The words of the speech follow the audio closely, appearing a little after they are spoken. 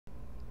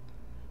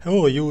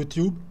Hello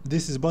YouTube,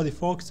 this is Buddy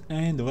Fox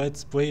and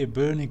let's play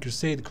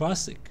Burningcrusade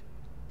Classic.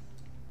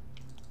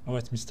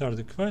 Let me start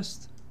the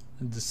quest.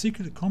 The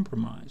Secret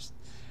Compromised.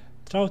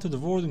 Travel to the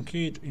Warden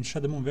Cage in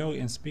Shadowmoon Valey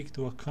and speak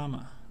to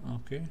Akama.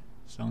 Okay,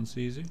 sounds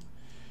easy.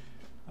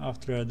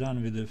 After you are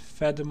done with the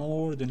Fathom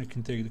Lord, then you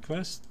can take the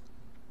quest.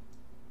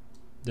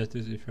 That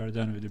is if you are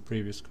done with the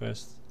previous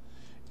quest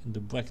in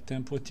the Black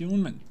Temple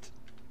attunement.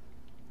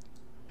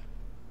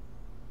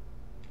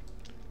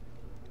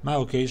 My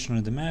location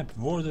on the map,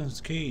 Warden's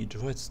Cage.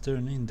 Let's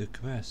turn in the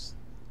quest.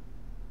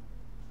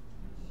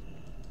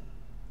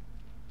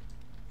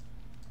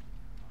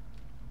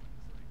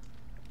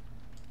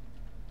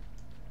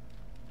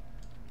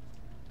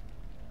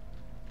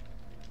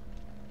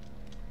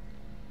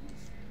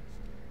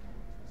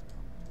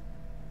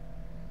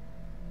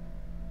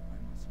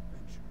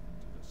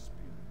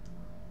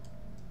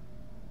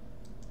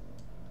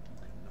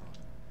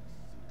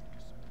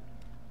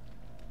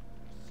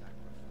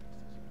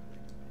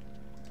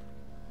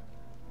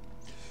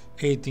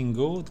 $18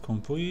 gold,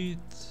 complete.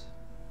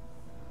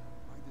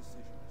 My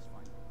decision is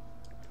final.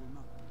 It will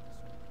not be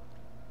disputed.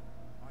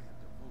 I have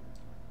devoted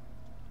my life.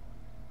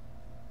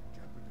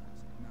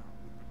 Jeopardize it now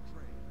with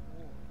betrayal,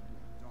 or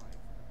will die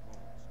for the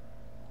cause.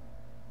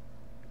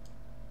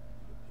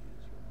 It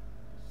appears your mind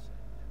is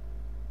set.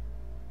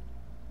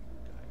 We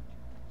will guide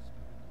you to the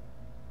spirit.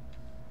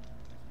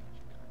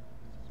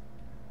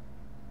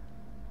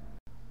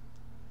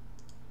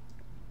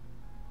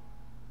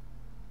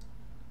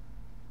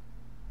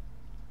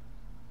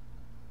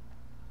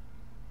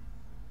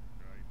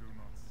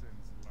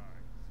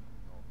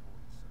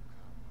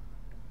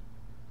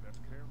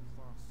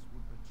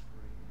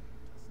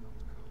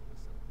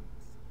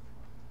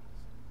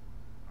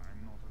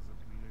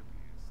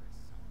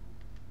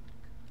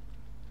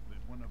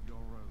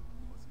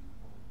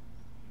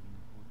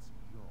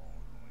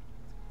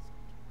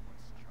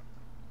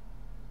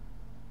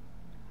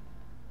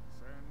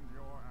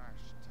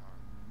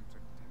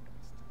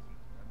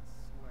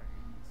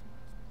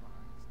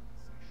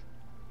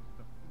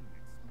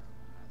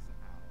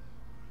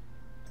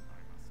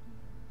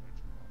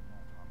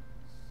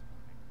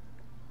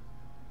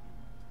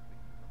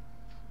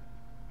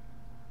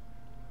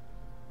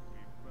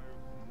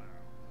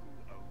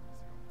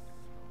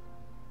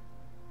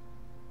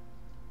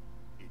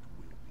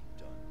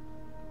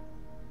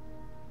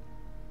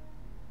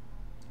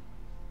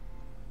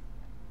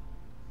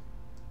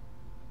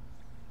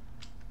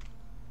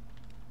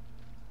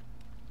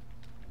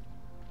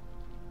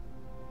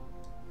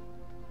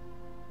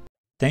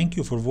 Thank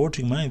you for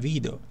watching my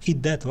video.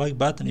 Hit that like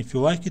button if you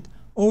like it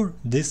or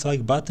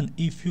dislike button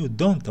if you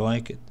don't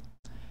like it.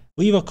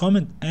 Leave a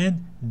comment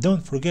and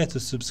don't forget to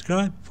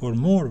subscribe for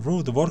more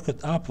World of Warcraft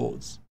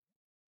uploads.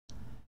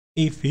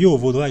 If you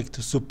would like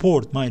to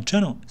support my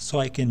channel so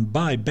I can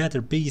buy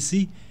better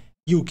PC,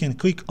 you can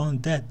click on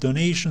that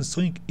donations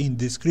link in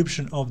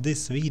description of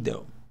this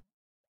video.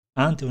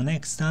 Until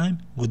next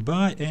time,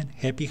 goodbye and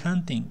happy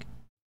hunting.